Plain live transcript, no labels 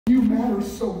You matter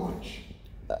so much.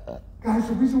 Guys,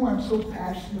 the reason why I'm so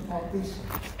passionate about this,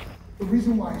 the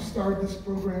reason why I started this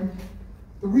program,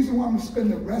 the reason why I'm going to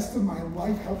spend the rest of my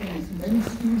life helping as many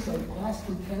students as I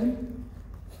possibly can.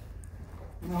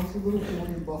 When I was a little boy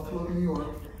in Buffalo, New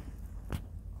York,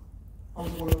 I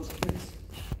was one of those kids.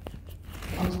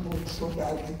 I was bullied so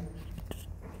badly.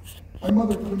 My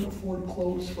mother couldn't afford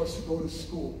clothes for us to go to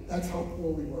school. That's how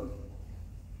poor we were.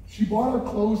 She bought our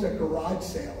clothes at garage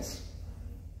sales.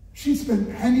 She'd spend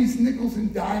pennies, nickels,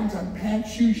 and dimes on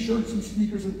pants, shoes, shirts, and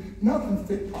sneakers, and nothing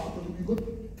fit properly. We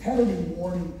looked tattered and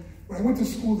worn. And when I went to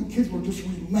school, the kids were just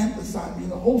relentless on me,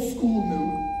 and the whole school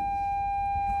knew.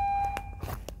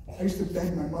 I used to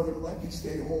beg my mother to let me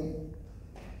stay home.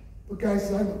 But guys,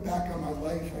 as I look back on my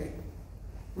life, I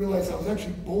realized I was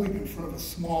actually bullied in front of a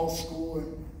small school.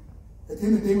 And at the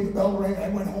end of the day, when the bell rang, I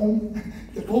went home.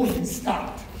 The bullying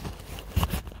stopped.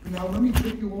 Now, let me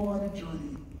take you all on a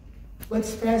journey.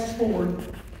 Let's fast forward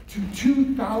to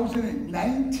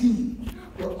 2019,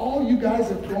 where all you guys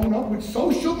have grown up with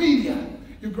social media.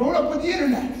 You've grown up with the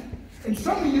internet. And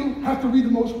some of you have to read the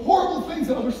most horrible things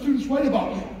that other students write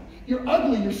about you. You're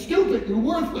ugly, you're stupid, you're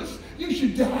worthless, you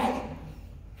should die.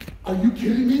 Are you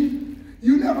kidding me?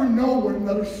 You never know what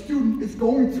another student is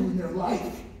going through in their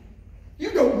life.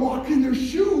 You don't walk in their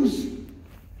shoes.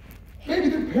 Maybe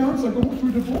their parents are going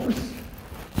through divorce.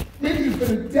 Maybe there's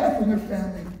been a death in their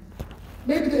family.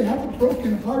 Maybe they have a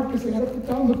broken heart because they had to put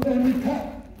down the family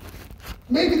pet.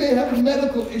 Maybe they have a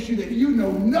medical issue that you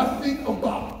know nothing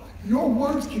about. Your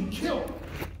words can kill.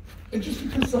 And just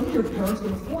because some of your parents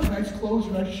can afford nice clothes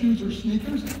or nice shoes or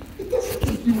sneakers, it doesn't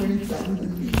make you any better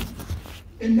than me.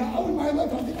 And now in my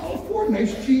life, I think I'll afford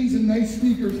nice jeans and nice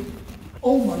sneakers.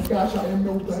 Oh my gosh, I am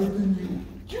no better than you.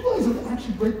 Do you realize it would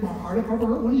actually break my heart if I ever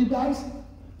hurt one of you guys?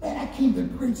 Man, I came to the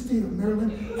great state of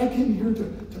Maryland. I came here to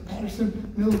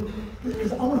Patterson Mill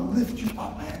because I want to lift you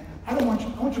up, man. I want you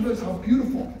to realize how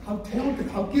beautiful, how talented,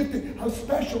 how gifted, how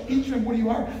special each and every one of you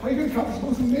are. How you're going to accomplish the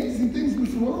most amazing things in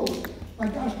this world. My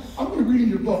gosh, I'm going to be reading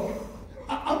your book.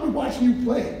 I'm going to be watching you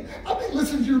play. I'll be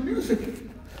listening to your music.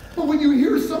 But when you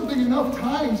hear something enough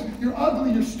times, you're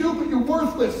ugly, you're stupid, you're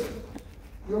worthless,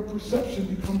 your perception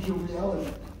becomes your reality.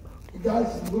 And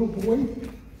guys, as a little boy,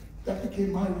 that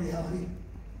became my reality.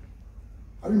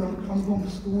 I remember coming home from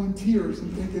school in tears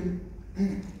and thinking,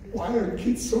 man, why are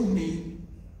kids so mean?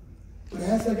 But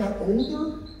as I got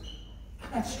older,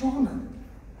 I got stronger.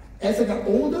 As I got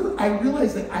older, I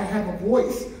realized that I have a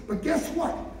voice. But guess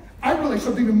what? I realized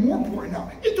something even more important now.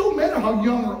 It don't matter how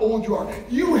young or old you are.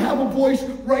 You have a voice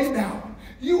right now.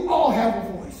 You all have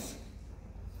a voice.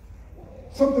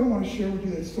 Something I want to share with you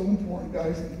that's so important,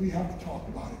 guys, and we have to talk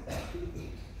about it.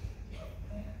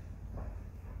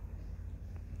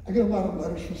 I get a lot of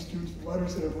letters from students,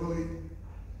 letters that have really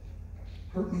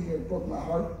hurt me or broke my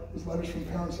heart. There's letters from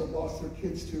parents that lost their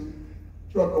kids to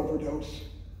drug overdose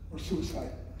or suicide.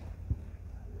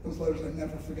 Those letters I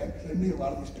never forget because I meet a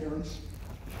lot of these parents.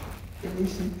 It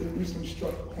recently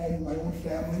struck home in my own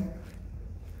family.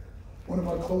 One of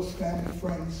our close family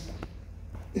friends,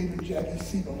 David and Jackie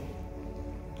Siegel,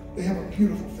 they have a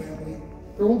beautiful family.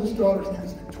 Their oldest daughter's name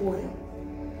is Victoria.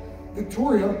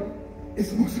 Victoria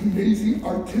is the most amazing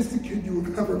artistic kid you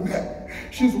have ever met.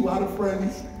 She has a lot of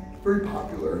friends, very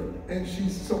popular, and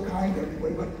she's so kind to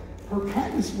everybody, but her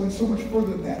kindness went so much further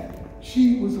than that.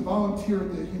 She was a volunteer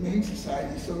at the Humane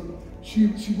Society, so she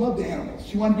loved animals.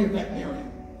 She wanted to be a veterinarian.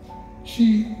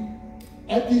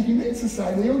 At the Humane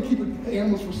Society, they only keep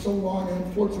animals for so long, and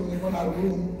unfortunately, they run out of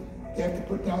room. They have to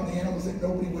put down the animals that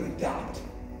nobody would adopt.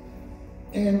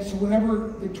 And so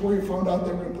whenever Victoria found out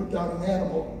they were going to put down an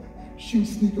animal, she would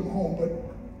sneak them home. But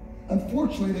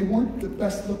unfortunately, they weren't the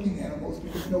best looking animals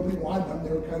because nobody wanted them.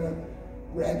 They were kind of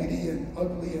raggedy and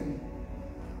ugly. And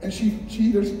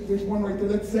there's one right there,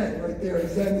 that's Zen right there.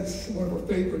 Zen is one of her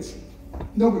favorites.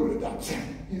 Nobody would adopt Zen.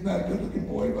 He's not a good looking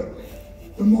boy, but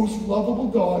the most lovable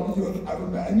dog you have ever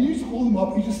met. And you just hold him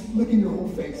up, he's just licking your whole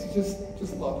face. He's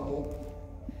just lovable.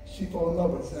 She fell in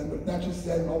love with Zen, but not just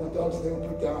Zen, all the dogs they would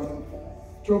put down. And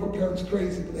drove her parents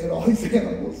crazy, but they had all these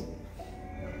animals.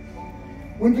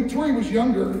 When Victoria was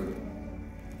younger,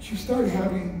 she started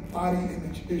having body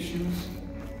image issues,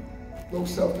 low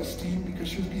self-esteem because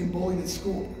she was being bullied at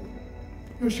school.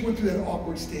 You know, she went through that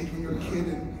awkward stage when you're a kid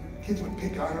and kids would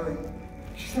pick on her, and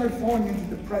she started falling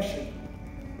into depression.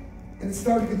 And it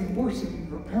started getting worse, and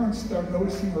her parents started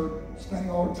noticing her spending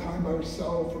all her time by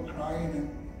herself or crying. And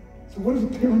so what does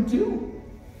a parent do?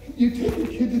 You take your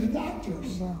kid to the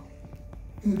doctors.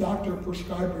 And the doctor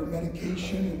prescribed her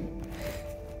medication, and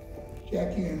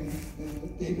Jackie and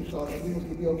David thought everything was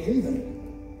going to be okay then.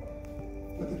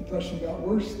 But the depression got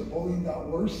worse, the bullying got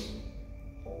worse.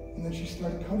 And then she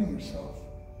started cutting herself.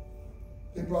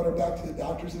 They brought her back to the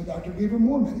doctors, and the doctor gave her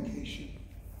more medication.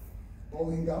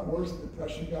 Bullying got worse,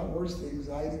 depression got worse, the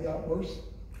anxiety got worse.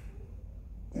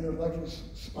 And her life was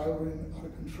spiraling out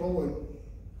of control. And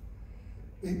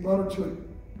they brought her to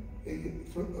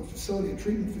a facility, a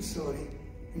treatment facility.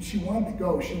 And she wanted to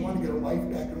go. She wanted to get her life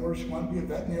back in order. She wanted to be a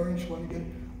veterinarian. She wanted to get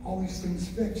all these things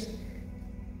fixed.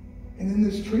 And in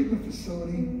this treatment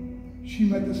facility, she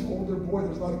met this older boy. There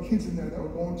was a lot of kids in there that were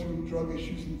going through drug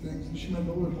issues and things. And she met an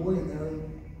older boy in there, and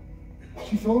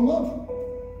she fell in love.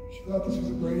 She thought this was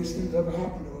the greatest thing that ever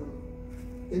happened to her.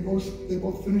 They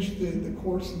both finished the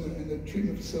course in the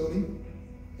treatment facility,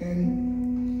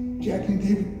 and Jackie and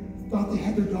David thought they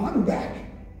had their daughter back.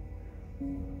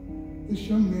 This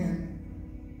young man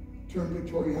turned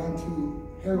Victoria onto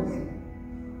heroin.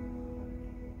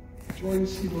 Victoria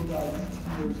Siegel died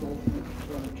 18 years old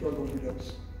from a drug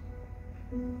overdose.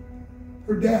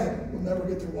 Her dad will never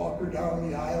get to walk her down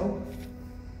the aisle.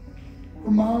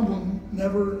 Her mom will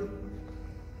never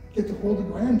get to hold a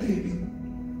grandbaby.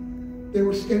 They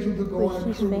were scheduled to go on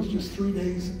a cruise just 3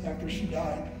 days after she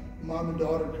died, mom and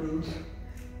daughter cruise.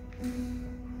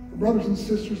 Her brothers and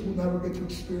sisters will never get to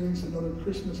experience another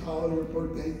Christmas, holiday, or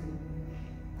birthday,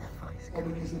 all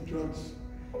because of drugs.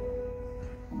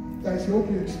 Guys, the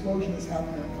opiate explosion that's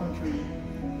happened in our country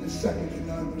is second to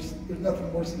none. There's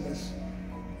nothing worse than this.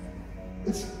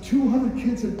 It's 200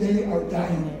 kids a day are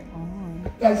dying.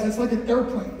 Guys, that's like an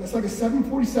airplane. That's like a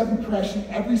 747 crashing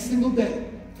every single day,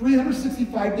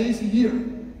 365 days a year.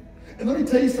 And let me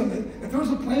tell you something. If there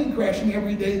was a plane crashing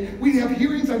every day, we'd have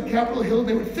hearings on Capitol Hill.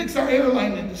 They would fix our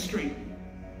airline industry.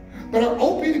 But our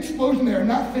opiate explosion, they are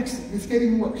not fixing. It's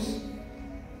getting worse.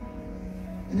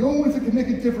 And the only ones that can make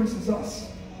a difference is us.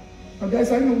 Now,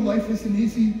 guys, I know life isn't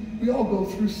easy. We all go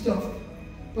through stuff.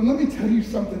 But let me tell you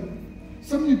something.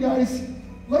 Some of you guys,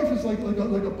 life is like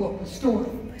a book, a story.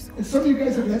 And some of you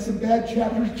guys have had some bad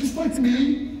chapters, just like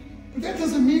me. But that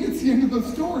doesn't mean it's the end of the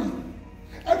story.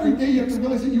 Every day you have to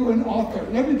realize that you are an author.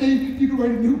 And every day you can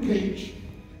write a new page.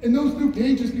 And those new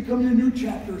pages become your new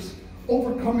chapters.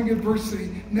 Overcoming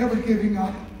adversity, never giving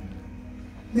up.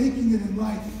 Making it in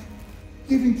life.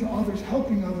 Giving to others,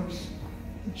 helping others.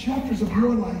 The chapters of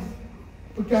your life.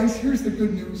 But guys, here's the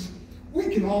good news. We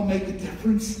can all make a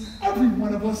difference. Every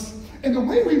one of us. And the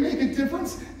way we make a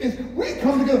difference is we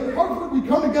come together. Harvard, we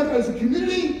come together as a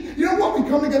community. You know what? We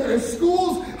come together as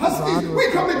schools. Huskies,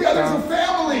 we come together as a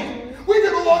family. We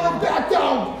can no longer back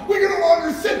down. We can no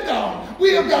longer sit down.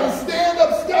 We have got to stand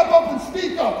up, step up, and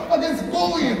speak up against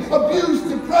bullying, abuse,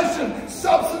 depression,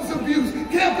 substance abuse,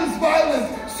 campus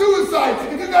violence, suicide.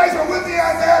 If you guys are with me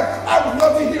on that, I would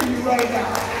love to hear you right now.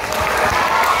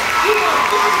 You are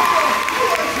beautiful. You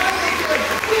are talented.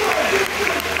 You are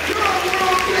gifted. You're a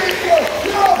world leader.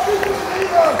 You're a people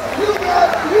leader. You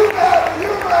matter. You matter.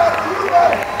 You matter. You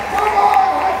matter. Come on,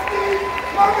 Husky.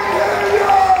 Let me hear you.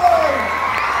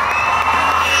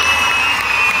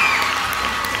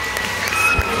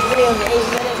 Video is 8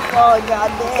 minutes long,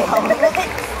 goddamn.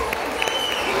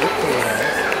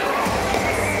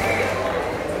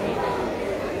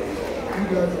 You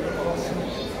guys are awesome.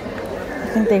 I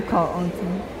think they've called on to me.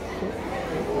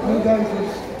 You guys are...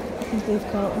 I think they've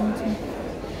called on to me.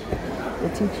 The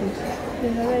teachers. You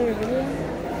know that your video?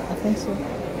 I think so.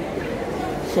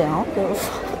 Shit, I don't give a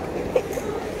fuck.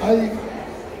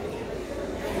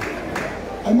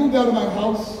 I moved out of my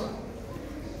house.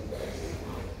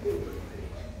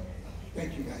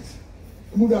 Thank you, guys.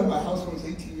 I moved out of my house when I was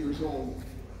 18 years old.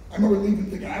 I remember leaving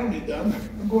thinking, I don't need them.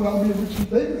 I'm going out and being rich in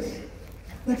Vegas.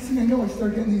 Next thing I know, I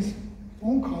started getting these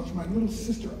phone calls from my little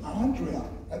sister, Andrea.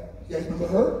 You guys remember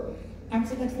her? I'm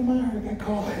so next to Mark. I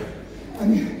call her. I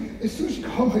mean, as soon as she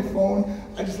called my phone,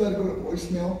 I just let it go to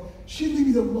voicemail. She'd leave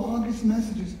me the longest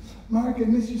messages. Mark, I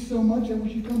miss you so much. I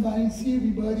wish you'd come by and see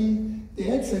everybody.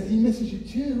 Dad said he misses you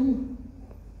too.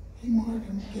 Hey, Mark,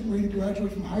 I'm getting ready to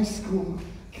graduate from high school.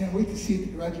 Can't wait to see you at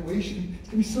the graduation. It's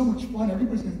going to be so much fun.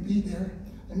 Everybody's going to be there.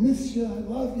 I miss you. I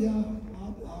love you.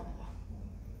 Blah, blah, blah.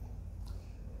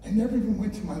 I never even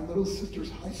went to my little sister's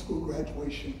high school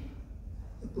graduation.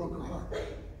 It broke her heart.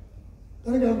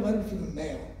 Then I got a letter through the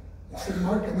mail. It said,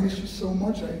 Mark, I miss you so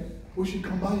much. I wish you'd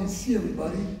come by and see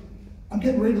everybody. I'm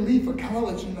getting ready to leave for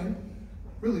college, and I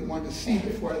really wanted to see you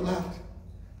before I left.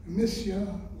 I miss you.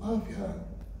 Love you.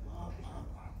 Blah, blah,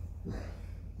 blah.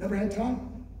 Never had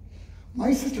time.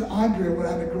 My sister Andrea went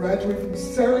on to graduate from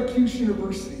Syracuse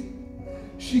University.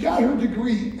 She got her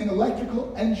degree in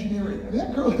electrical engineering. I mean,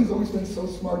 that girl has always been so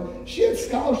smart. She had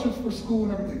scholarships for school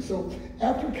and everything. So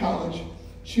after college,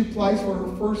 she applies for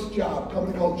her first job, a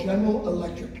company called General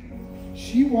Electric.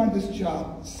 She wanted this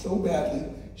job so badly,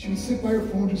 She would sit by her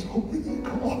phone just hoping they'd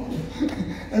call.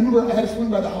 I remember I had to swing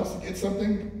by the house to get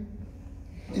something,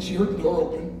 and she heard the door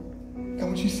open. And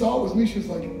when she saw it was me, she was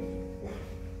like,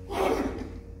 "What?"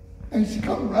 And she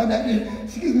comes right at me.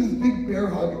 She gives me this big bear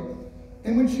hug.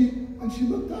 And when she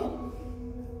looked up,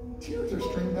 tears are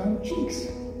streaming down her cheeks.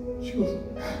 She goes,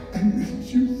 "I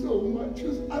missed you so much." She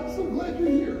goes, "I'm so glad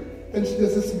you're here." Then she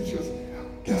does this to me. She goes,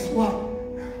 "Guess what?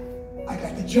 I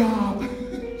got the job."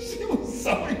 She was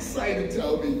so excited to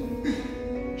tell me.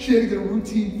 She had to get a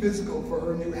routine physical for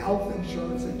her new health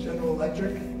insurance at General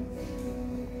Electric.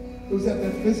 It was at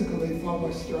that physical they found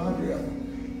my sister Andrea.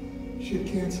 She had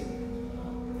cancer.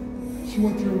 She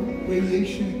went through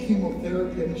radiation and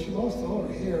chemotherapy, and she lost all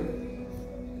her hair.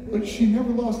 But she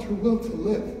never lost her will to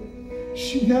live.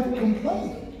 She never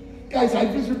complained. Guys, I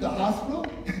visited the hospital,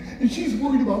 and she's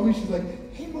worried about me. She's like,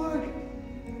 "Hey, Mark,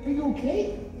 are you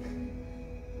okay?"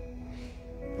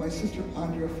 My sister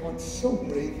Andrea fought so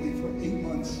bravely for 8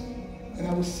 months, and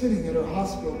I was sitting at her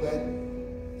hospital bed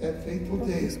that fateful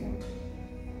day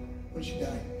when she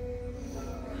died.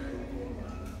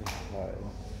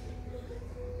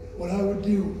 What I would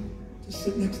do to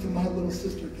sit next to my little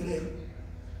sister today,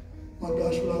 my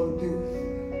gosh, what I would do.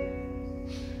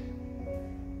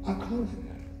 I call it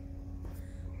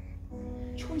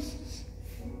choices.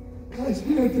 Guys,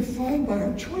 we are defined by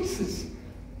our choices.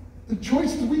 The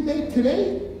choices we make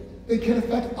today, they can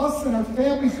affect us and our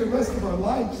families the rest of our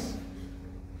lives.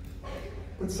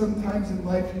 But sometimes in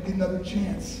life, you get another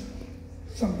chance.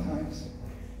 Sometimes.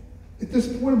 At this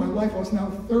point in my life, I was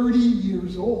now 30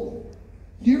 years old.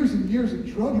 Years and years of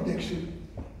drug addiction.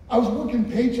 I was working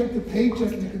paycheck to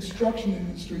paycheck in the construction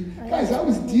industry. Guys, I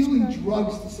was dealing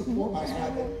drugs to support my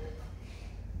habit.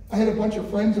 I had a bunch of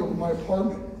friends over my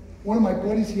apartment. One of my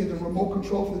buddies, he had the remote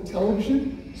control for the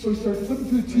television, so he started flipping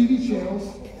through the TV channels,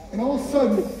 and all of a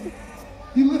sudden,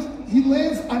 he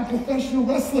lands on professional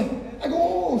wrestling. I go,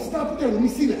 "Oh, stop it there, let me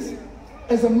see this."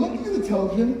 As I'm looking at the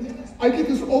television, I get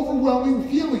this overwhelming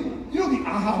feeling. You know the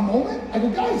aha moment? I go,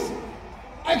 "Guys,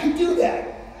 I can do that."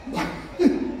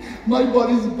 My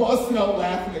buddy's busting out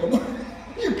laughing. I'm like,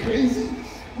 "Are you crazy?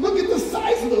 Look at the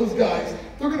size of those guys.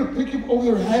 They're going to pick you over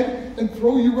their head and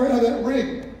throw you right out of that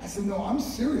ring." I said, "No, I'm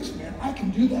serious, man. I can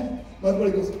do that." My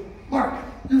buddy goes, "Mark,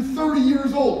 you're 30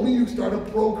 years old. Will you start a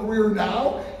pro career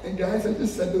now?" And guys, I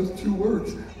just said those 2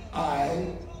 words. I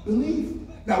believe.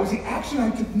 Now, it was the action I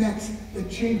took next that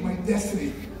changed my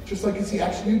destiny, just like it's the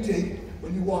action you take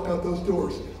when you walk out those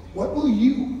doors. What will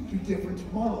you do different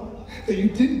tomorrow that you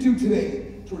didn't do today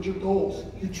towards your goals,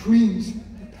 your dreams,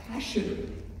 your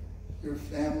passion, your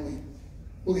family?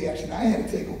 Well, the action I had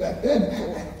to take back then,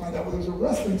 I had to find out where there was a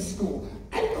wrestling school.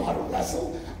 I didn't know how to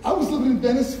wrestle. I was living in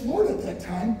Venice, Florida at that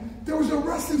time. There was a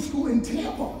wrestling school in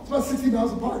Tampa. It's about 60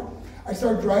 miles apart. I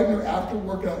started driving there after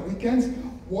work on weekends.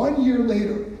 1 year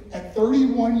later, at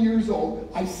 31 years old,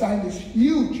 I signed this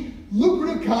huge,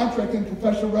 lucrative contract in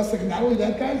professional wrestling. And not only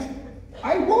that, guys,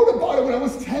 I wrote about it when I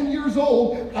was 10 years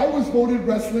old. I was voted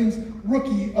wrestling's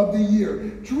Rookie of the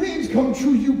Year. Dreams come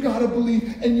true, you gotta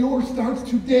believe, and yours starts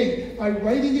today by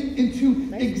writing it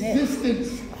into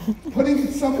existence, putting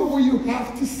it somewhere where you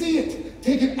have to see it.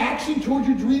 Taking action towards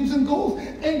your dreams and goals,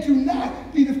 and do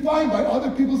not be defined by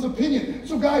other people's opinion.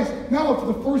 So guys, now for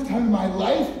the first time in my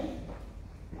life,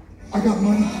 I got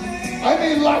money. I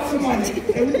made lots of money.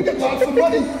 And when you get lots of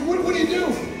money, what do you do?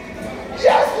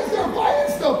 Yes, you start buying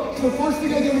stuff. So the first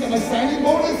thing I did when I got my signing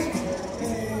bonus,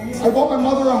 I bought my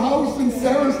mother a house in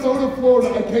Sarasota,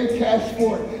 Florida. I paid cash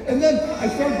for it. And then I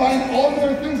started buying all the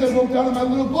other things I wrote down in my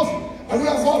little book. I went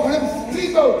out and bought one of them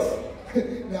speedboats.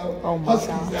 Now,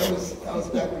 Huskies, that was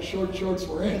back when short shorts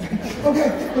were in.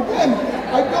 Okay, but then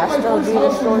I built my first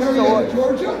house in Marietta,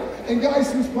 Georgia, and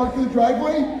guys, who's parked in the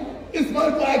driveway? It's my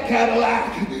black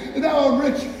Cadillac. And now I'm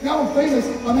rich, now I'm famous.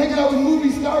 I'm hanging out with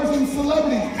movie stars and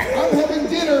celebrities. I'm having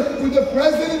dinner with the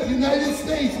President of the United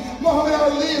States. Muhammad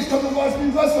Ali is coming to watch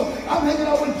me wrestle. I'm hanging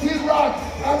out with Kid Rock.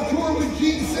 I'm touring with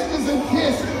Gene Simmons and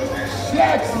Kiss.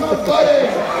 Shaq's my buddy.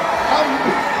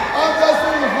 I'm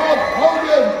wrestling with Hulk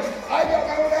Hogan. I got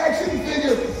my own action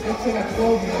figure. Actually, I got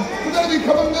 12 now. But then I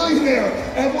become a millionaire.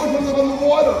 And I want to live on the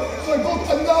water. So I built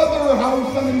another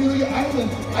house on Amelia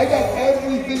Island. I got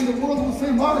everything the world will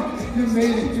say, "Mark, you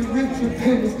made it. You're rich. You're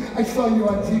famous. I saw you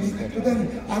on TV." But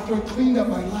then after I cleaned up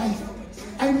my life,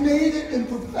 I made it in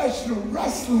professional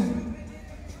wrestling.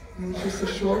 And just a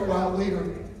short while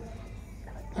later,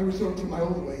 I resorted to my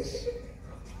old ways.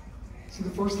 See, the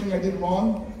first thing I did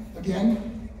wrong,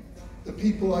 again, the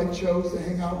people I chose to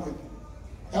hang out with.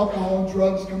 Alcohol and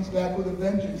drugs comes back with a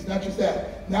vengeance. Not just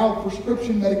that. Now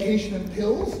prescription medication and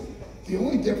pills. The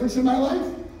only difference in my life,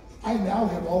 I now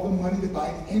have all the money to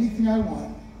buy anything I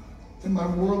want, and my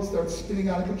world starts spinning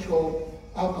out of control.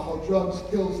 Alcohol, drugs,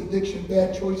 pills, addiction,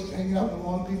 bad choices, hanging out with the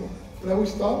wrong people. But I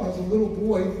always thought when I was a little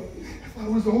boy, if I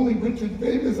was only rich and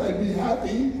famous, I'd be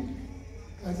happy.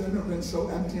 Guys, I've never been so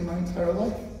empty in my entire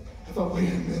life. I thought, wait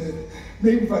a minute,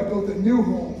 maybe if I built a new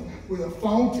home with a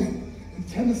fountain and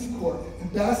tennis court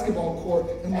and basketball court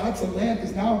and lots of land,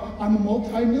 because now I'm a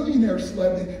multi-millionaire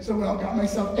celebrity, so I got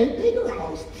myself a bigger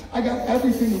house. I got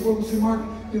everything. The world will say, Mark,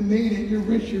 you made it, you're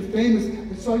rich, you're famous.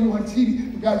 We saw you on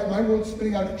TV. But guys, my world's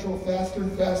spinning out of control faster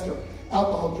and faster.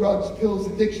 Alcohol, drugs, pills,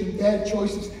 addiction, bad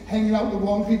choices, hanging out with the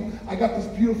wrong people. I got this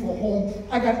beautiful home.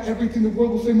 I got everything. The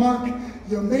world will say, Mark,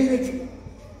 you made it.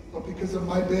 But because of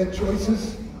my bad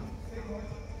choices,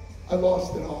 I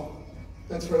lost it all.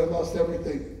 That's right, I lost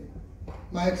everything.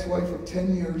 My ex-wife of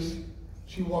 10 years,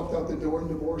 she walked out the door and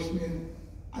divorced me, and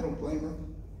I don't blame her.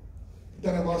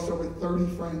 Then I lost over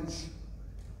 30 friends.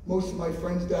 Most of my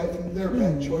friends died from their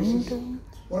bad choices.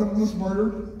 One of them was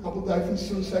murdered, a couple died from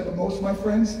suicide, but most of my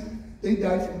friends, they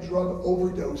died from drug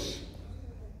overdose.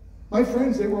 My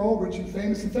friends, they were all rich and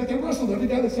famous. In fact, I wrestled every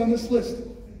guy that's on this list.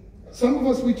 Some of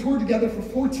us, we toured together for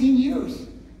 14 years.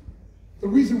 The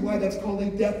reason why that's called a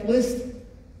death list,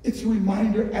 it's a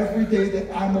reminder every day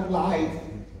that I'm alive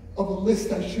of a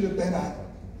list I should have been on.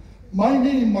 My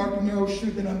name, Marc Mero, should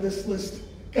have been on this list.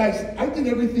 Guys, I did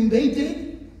everything they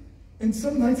did, and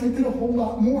some nights I did a whole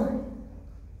lot more.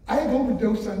 I have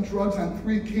overdosed on drugs on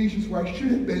 3 occasions where I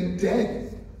should have been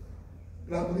dead.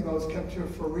 But I believe I was kept here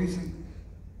for a reason.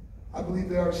 I believe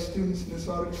there are students in this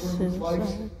auditorium whose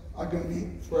lives are going to be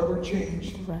forever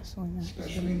changed,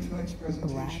 especially in tonight's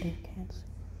presentation.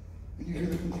 When you hear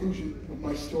the conclusion of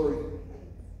my story.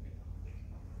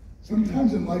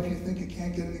 Sometimes in life you think it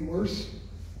can't get any worse.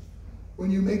 When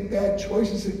you make bad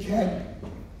choices, it can.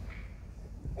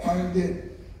 Mine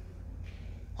did.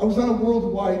 I was on a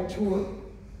worldwide tour.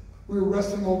 We were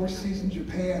wrestling overseas in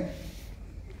Japan.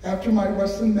 After my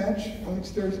wrestling match, I went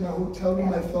upstairs in my hotel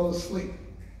room and I fell asleep.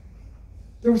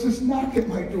 There was this knock at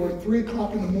my door at 3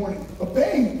 o'clock in the morning, a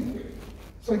bang.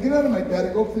 So I get out of my bed,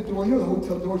 I go up to the door. You know the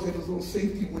hotel doors have those little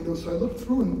safety windows. So I looked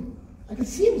through and I could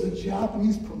see it was a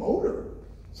Japanese promoter.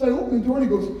 So I opened the door and he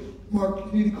goes, Mark,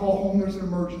 you need to call home, there's an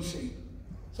emergency.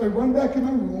 So I run back in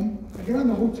my room, I get on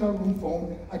the hotel room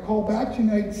phone, I call back to the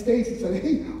United States and said,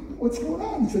 hey, what's going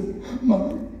on? He said,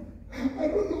 Mark, I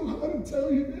don't know how to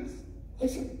tell you this. I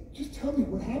said, just tell me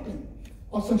what happened.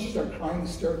 All of a sudden she started crying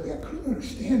hysterically. I couldn't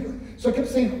understand her. So I kept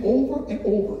saying over and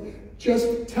over,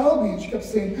 just tell me. And she kept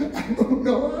saying, I don't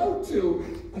know how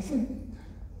to. I said,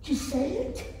 just say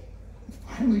it. And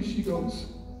finally she goes,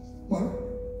 Mark,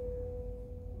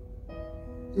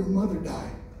 your mother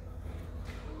died.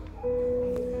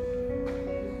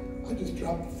 I just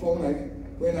dropped the phone. I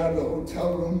ran out of the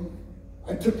hotel room.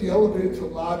 I took the elevator to the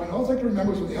lobby, and all I can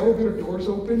remember was when the elevator doors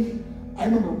opened, I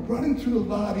remember running through the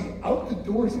lobby, out the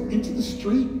doors, and into the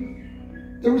street.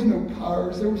 There was no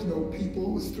cars, there was no people.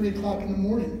 It was 3 o'clock in the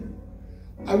morning.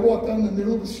 I walked down the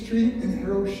middle of the street in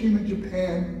Hiroshima,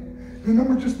 Japan. And I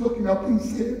remember just looking up and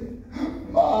saying,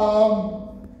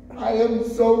 Mom, I am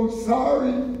so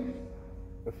sorry.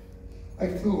 I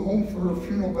flew home for her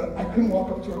funeral, but I couldn't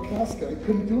walk up to her casket. I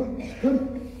couldn't do it. I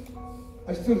couldn't.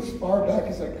 I stood as far back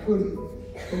as I could.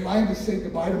 The line to say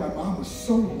goodbye to my mom was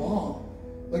so long.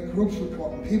 Like groups would come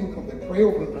up and people come, they pray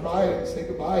over and cry and say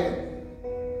goodbye.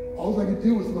 And all I could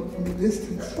do was look from the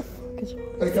distance.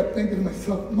 I kept thinking to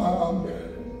myself, Mom,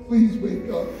 please wake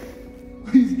up.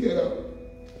 Please get up.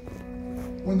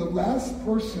 When the last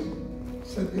person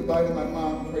said goodbye to my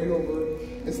mom, prayed over her,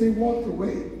 as they walked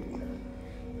away,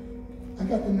 I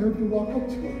got the nerve to walk up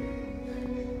to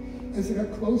her. As I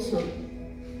got closer,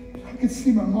 I could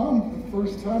see my mom for the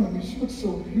first time. I mean, she looked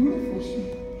so beautiful.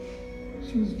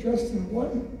 She was dressed in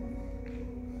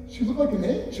white. She looked like an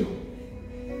angel.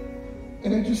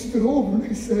 And I just stood over and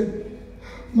I said,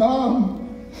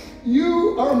 Mom,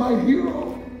 you are my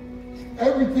hero.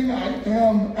 Everything I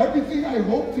am, everything I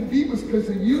hope to be was because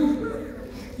of you.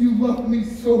 You loved me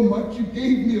so much. You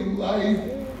gave me a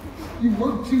life. You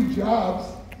worked 2 jobs.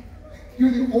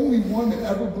 You're the only one that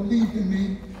ever believed in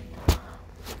me.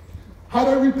 How'd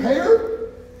I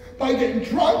repair? By getting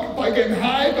drunk, by getting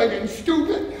high, by getting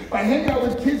stupid, by hanging out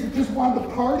with kids that just wanted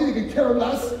to party, they could care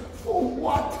less. For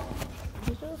what?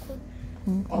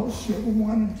 All she ever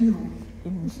wanted to do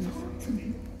was talk to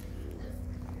me.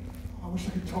 I wish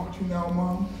I could talk to you now,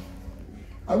 Mom.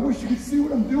 I wish you could see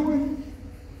what I'm doing.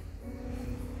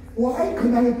 Why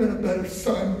couldn't I have been a better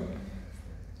son?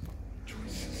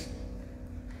 Choices.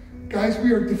 Guys,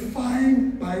 we are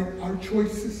defined by our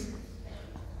choices.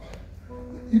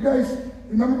 You guys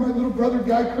remember my little brother,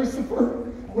 Guy Christopher?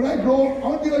 When I grow up, I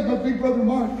want to be like my big brother,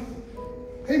 Mark.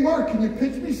 Hey, Mark, can you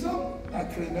pitch me some? I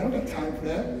couldn't, I don't got time for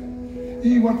that.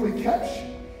 You want to play catch?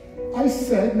 I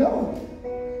said no.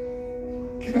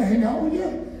 Can I hang out with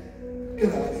you?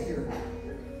 Get out of here.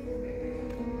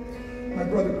 My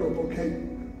brother grew up okay.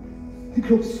 He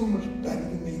grew up so much better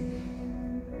than me.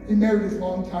 He married his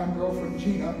longtime girlfriend,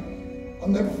 Gina. I'll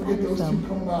never forget those two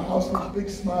coming to my house with big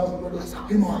smiles. And goes,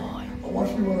 hey, Mark, I want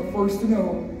you to be one of the first to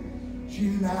know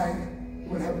Gina and I are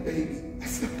going to have a baby. I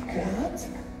said, what?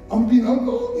 I'm being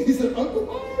uncle? He said, Uncle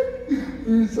Mark.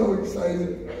 We were so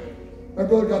excited. My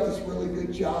brother got this really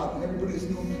good job, and everybody's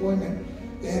new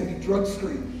employment, they had to be drug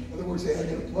screened. In other words, they had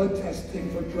to get a blood test taken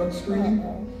for drug screening.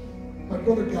 My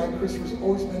brother, Guy Christopher's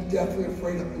always been deathly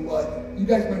afraid of blood. You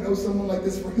guys might know someone like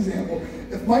this, for example.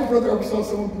 If my brother ever saw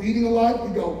someone bleeding a lot,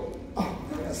 he'd go, oh,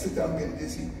 I gotta sit down and get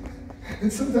dizzy. And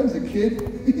sometimes a kid,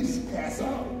 he could just pass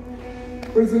out.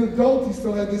 But as an adult, he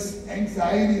still had this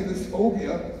anxiety and this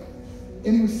phobia.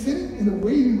 And he was sitting in the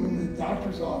waiting room in the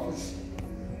doctor's office,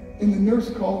 and the nurse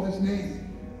called his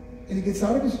name. And he gets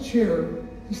out of his chair,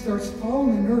 he starts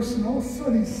following the nurse, and all of a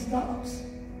sudden he stops.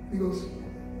 He goes,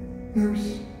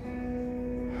 Nurse,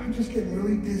 I'm just getting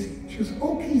really dizzy. She goes,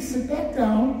 okay, sit back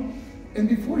down. And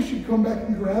before she'd come back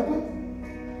and grab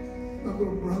him, my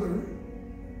little brother,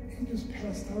 he just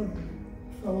passed out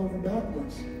and fell over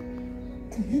backwards.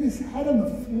 And hit his head on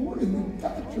the floor in the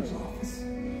doctor's office.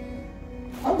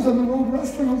 I was on the road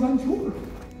wrestling, I was on tour.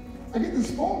 I get this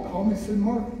phone call and they said,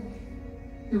 Mark,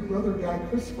 your brother, Guy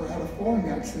Christopher, had a falling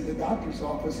accident in the doctor's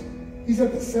office. He's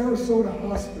at the Sarasota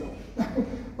hospital.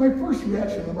 My first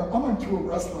reaction, remember, I'm on tour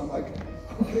wrestling. I'm like,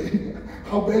 okay,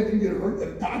 how bad can you get hurt at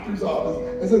a doctor's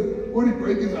office? I said, what, did he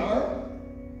break his arm?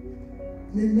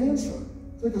 And they didn't answer.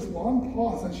 It's like this long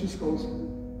pause, and she just goes,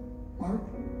 Mark,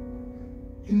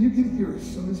 can you get here as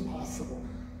soon as possible?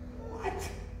 What?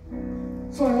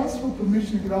 So I asked for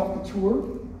permission to get off the tour.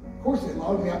 Of course, they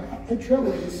allowed me. I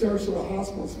traveled to the Sarasota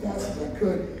hospital as fast as I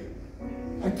could.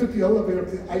 I took the elevator up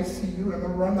to the ICU, and I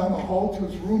remember running down the hall to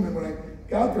his room, and when I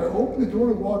got there, I opened the door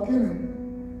to walk in,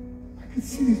 and I could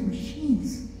see these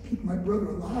machines keeping my brother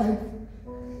alive.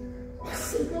 I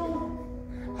said, no.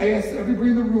 I asked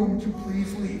everybody in the room to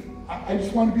please leave. I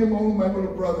just wanted to be alone with my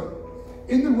little brother.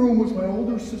 In the room was my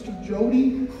older sister,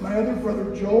 Jody, my other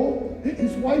brother, Joel,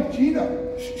 his wife, Gina.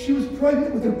 She was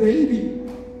pregnant with her baby.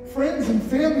 Friends and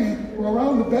family were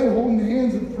around the bed holding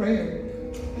hands and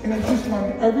praying. And I just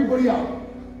wanted everybody out.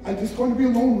 I just wanted to be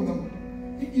alone with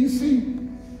them. You see,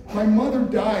 my mother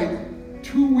died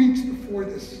 2 weeks before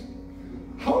this.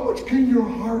 How much can your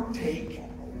heart take?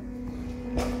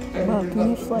 Well, can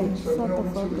you like shut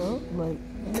the fuck up?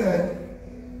 Like, dead.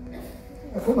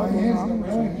 I put my hands around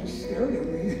him and just stared at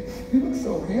me. He looked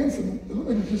so handsome. It looked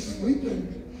like he was just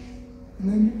sleeping. And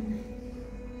then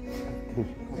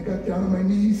I got down on my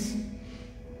knees.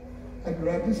 I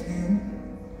grabbed his hand.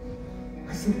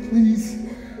 I said, please,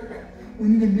 we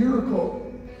need a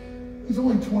miracle. He's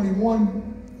only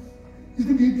 21. He's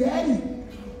gonna be a daddy.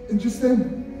 And just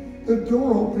then, the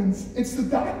door opens. It's the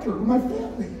doctor, my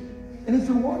family. And as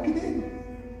they're walking in,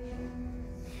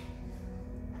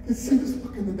 I could see this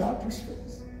look in the doctor's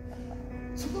face.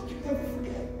 So look, you never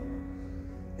forget.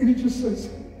 And he just says,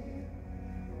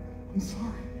 I'm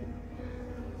sorry.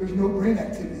 There's no brain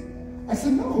activity. I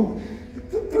said, no,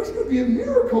 there's going to be a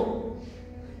miracle.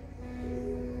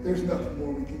 There's nothing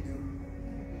more we can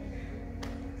do.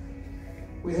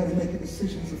 We had to make a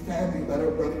decision as a family, let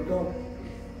our brother go.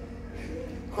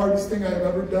 Hardest thing I've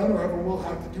ever done or ever will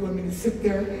have to do. I mean, to sit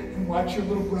there and watch your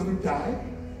little brother die.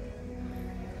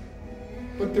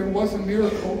 But there was a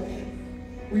miracle.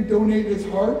 We donated his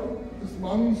heart, his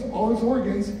lungs, all his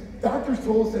organs. Doctors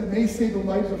told us that it may save the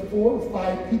lives of 4 or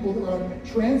 5 people that are on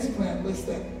transplant lists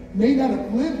that may not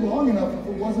have lived long enough if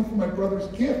it wasn't for my brother's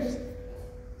gifts.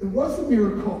 It was a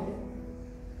miracle.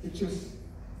 It just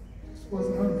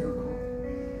wasn't our miracle.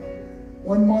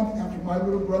 1 month after my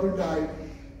little brother died,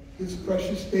 his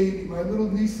precious baby, my little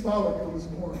niece Valika, was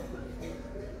born.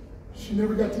 She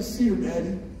never got to see her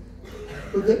daddy.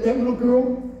 But that little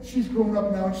girl, she's grown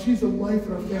up now, and she's a life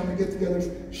in our family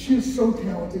get-togethers. She is so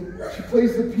talented. She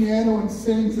plays the piano and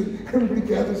sings, and everybody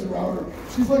gathers around her.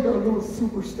 She's like our little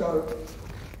superstar.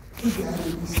 Her dad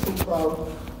would be so proud.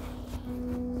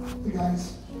 Hey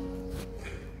guys,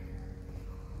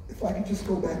 if I could just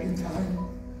go back in time,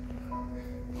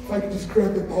 if I could just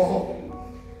grab the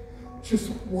ball,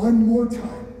 just one more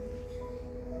time.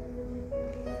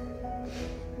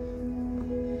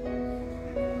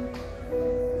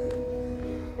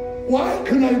 Why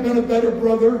couldn't I have been a better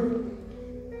brother?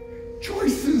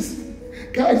 Choices.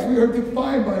 Guys, we are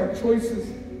defined by our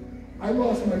choices. I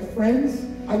lost my friends.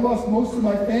 I lost most of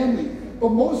my family. But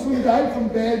most of them died from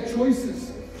bad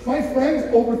choices. My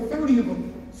friends, over 30 of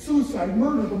them, suicide,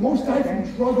 murder, but most died from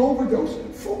drug overdose.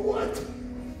 For what?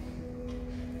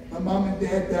 My mom and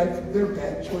dad died from their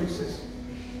bad choices.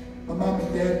 My mom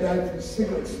and dad died from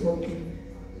cigarette smoking.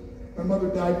 My mother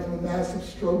died from a massive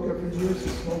stroke after years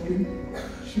of smoking.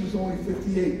 She was only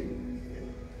 58.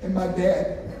 And my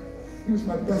dad, he was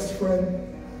my best friend.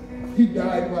 He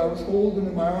died while I was holding him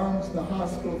in my arms in the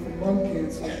hospital from lung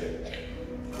cancer.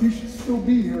 You should still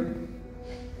be here.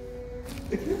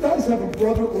 If you guys have a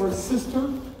brother or a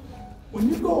sister, when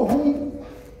you go home,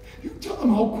 you tell them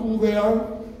how cool they are.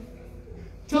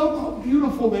 Tell them how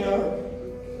beautiful they are.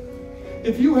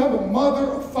 If you have a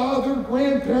mother, a father,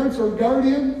 grandparents, or a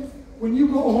guardian, when you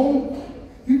go home,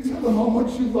 you tell them how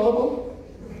much you love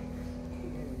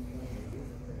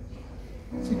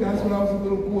them. See, guys, when I was a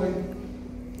little boy,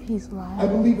 He's lying. I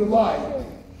believed a lie.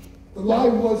 The lie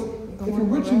was, if you're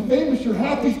rich and famous, you're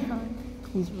happy.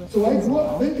 So I grew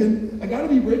up thinking, I gotta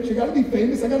be rich, I gotta be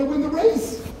famous, I gotta win the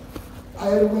race. I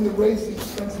had to win the race at the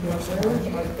expense of my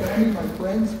marriage, my family, my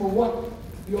friends, for what?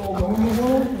 To be all alone in the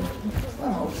world? That's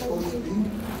not how it's supposed to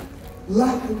be.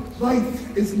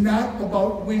 Life is not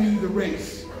about winning the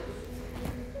race.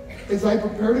 As I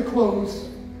prepare to close,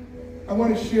 I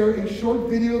want to share a short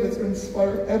video that's going to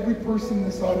inspire every person in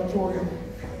this auditorium.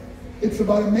 It's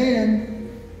about a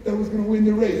man that was going to win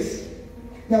the race.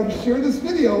 Now, to share this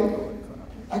video,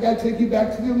 I got to take you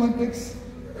back to the Olympics.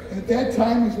 And at that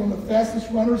time, he was one of the fastest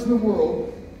runners in the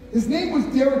world. His name was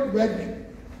Derek Redmond.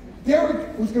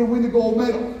 Derek was going to win the gold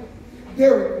medal.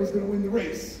 Derek was going to win the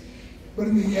race. But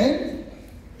in the end,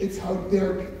 it's how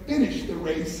Derek finished the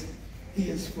race. He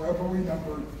is forever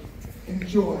remembered.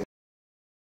 Enjoy.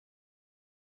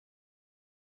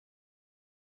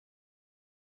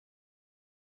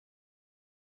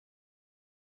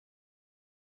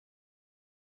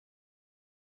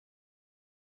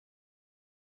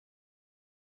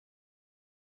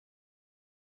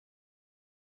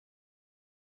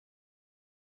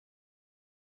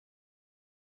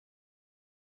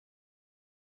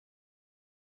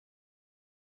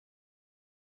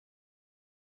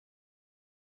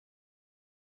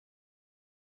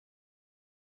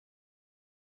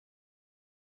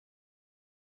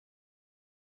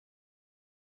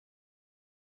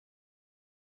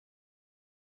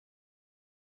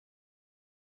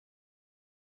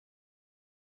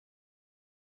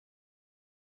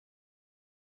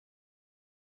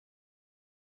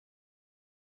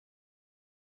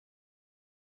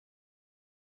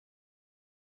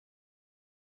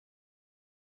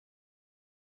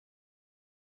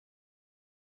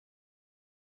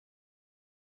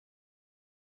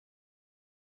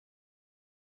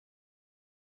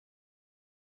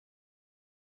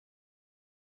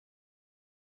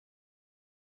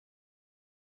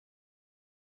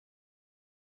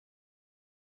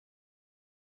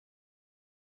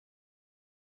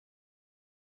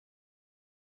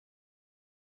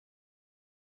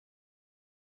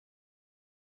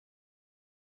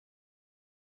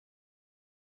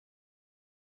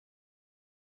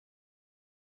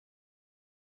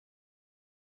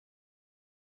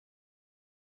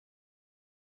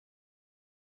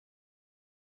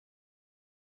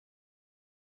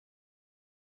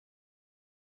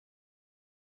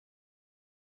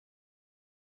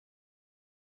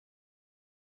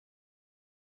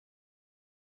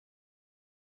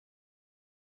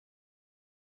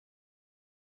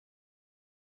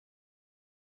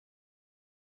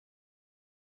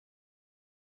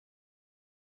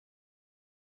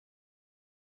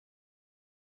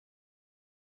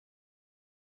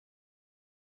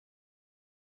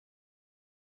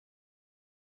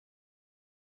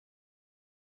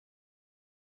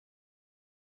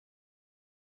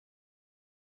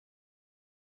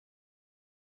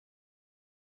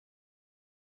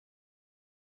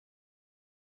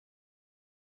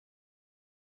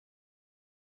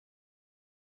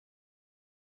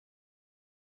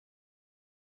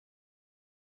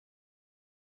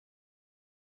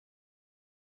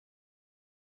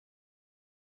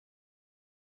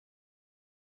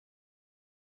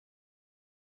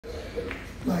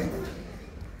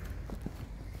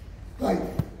 Life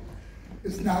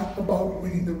is not about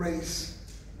winning the race.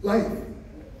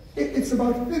 It's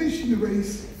about finishing the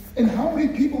race, and how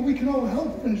many people we can all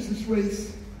help finish this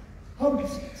race. How we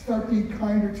can start being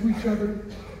kinder to each other.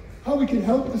 How we can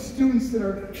help the students that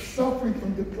are suffering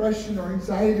from depression or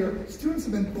anxiety, or students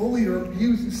who have been bullied or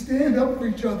abused, and stand up for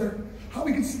each other. How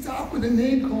we can stop with the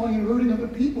name calling and hurting other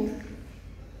people.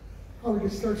 How we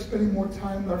can start spending more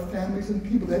time with our families and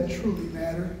people that truly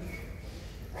matter.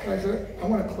 Guys, I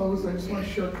want to close. I just want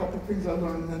to share a couple things I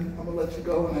learned, and then I'm going to let you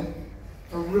go. And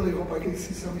I really hope I can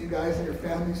see some of you guys and your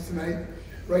families tonight.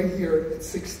 right here at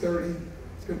 6:30.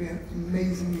 It's going to be an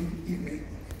amazing evening.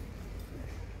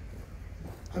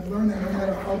 I've learned that no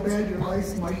matter how bad your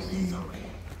life might be,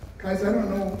 guys, I don't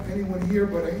know anyone here,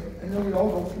 but I know we all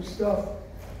go through stuff.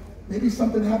 Maybe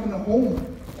something happened at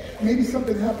home. Maybe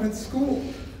something happened at school.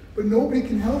 But nobody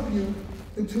can help you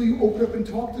until you open up and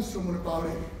talk to someone about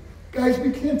it. Guys,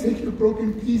 we can't take your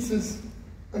broken pieces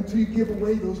until you give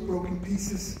away those broken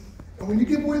pieces. And when you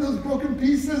give away those broken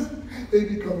pieces, they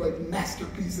become like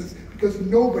masterpieces. Because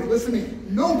nobody, listen to me,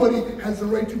 nobody has the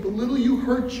right to belittle you,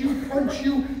 hurt you, punch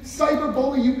you,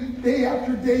 cyberbully you, day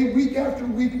after day, week after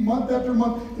week, month after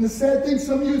month. And the sad thing,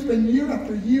 some of you, it's been year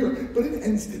after year, but it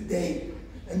ends today.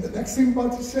 And the next thing I'm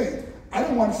about to say, I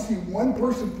don't want to see one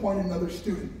person point at another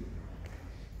student.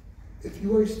 If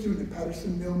you are a student at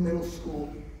Patterson Mill Middle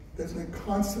School that's been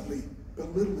constantly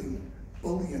belittling,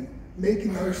 bullying,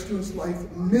 making other students' life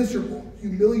miserable,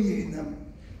 humiliating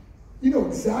them, you know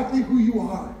exactly who you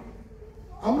are.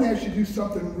 I'm going to ask you to do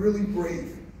something really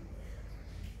brave.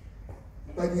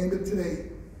 By the end of today,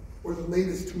 or the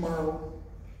latest tomorrow,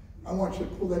 I want you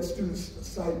to pull that student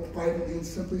aside privately and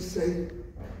simply say,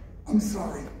 I'm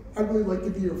sorry, I'd really like to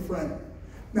be your friend.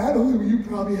 Not only will you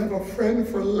probably have a friend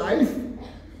for life,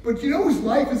 but you know whose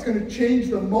life is going to change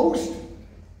the most?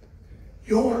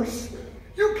 Yours.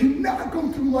 You cannot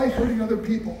go through life hurting other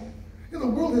people. You know,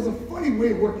 the world has a funny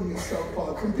way of working itself.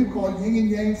 Some people call it yin and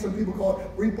yang, some people call it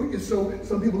reap what you sow,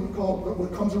 some people call it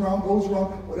what comes around goes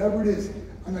around, whatever it is.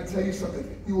 I'm going to tell you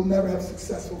something. You will never have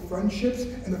successful friendships,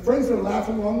 and the friends that are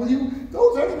laughing along with you,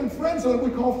 those aren't even friends that we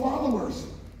call followers.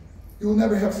 You will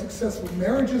never have successful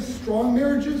marriages, strong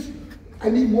marriages. I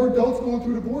meet more adults going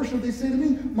through divorce, and they say to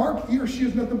me, Mark, he or she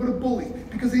is nothing but a bully,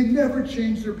 because they never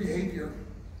change their behavior.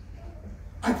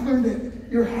 I've learned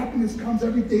that your happiness comes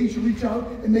every day as you reach out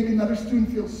and make another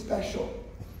student feel special.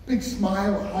 Big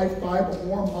smile, a high five, a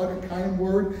warm hug, a kind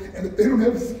word, and if they don't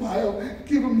have a smile,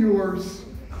 give them yours.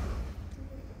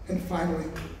 And finally,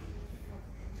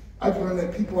 I've learned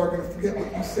that people are going to forget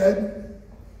what you said,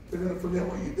 they're going to forget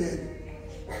what you did,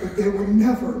 but they will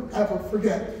never, ever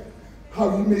forget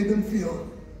how you made them feel.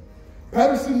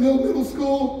 Patterson Mill Middle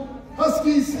School,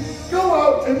 Huskies, go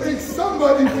out and make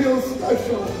somebody feel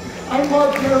special. I'm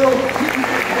Marc Mero.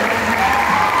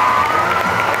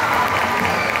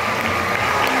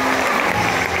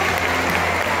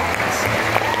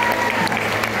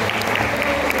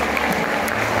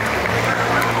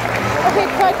 Okay,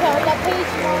 Cracker, that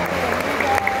page.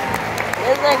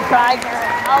 Isn't Cracker?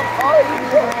 Oh,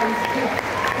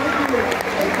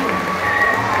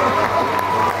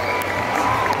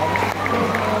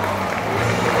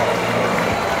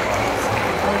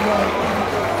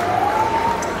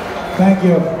 Thank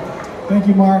you. Thank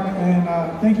you, Mark, and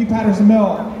thank you, Patterson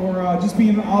Mill, for just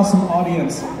being an awesome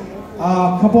audience.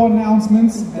 A couple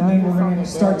announcements, and then we're going to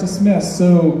start dismiss.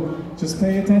 So just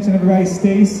pay attention, everybody.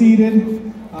 Stay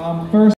seated. First.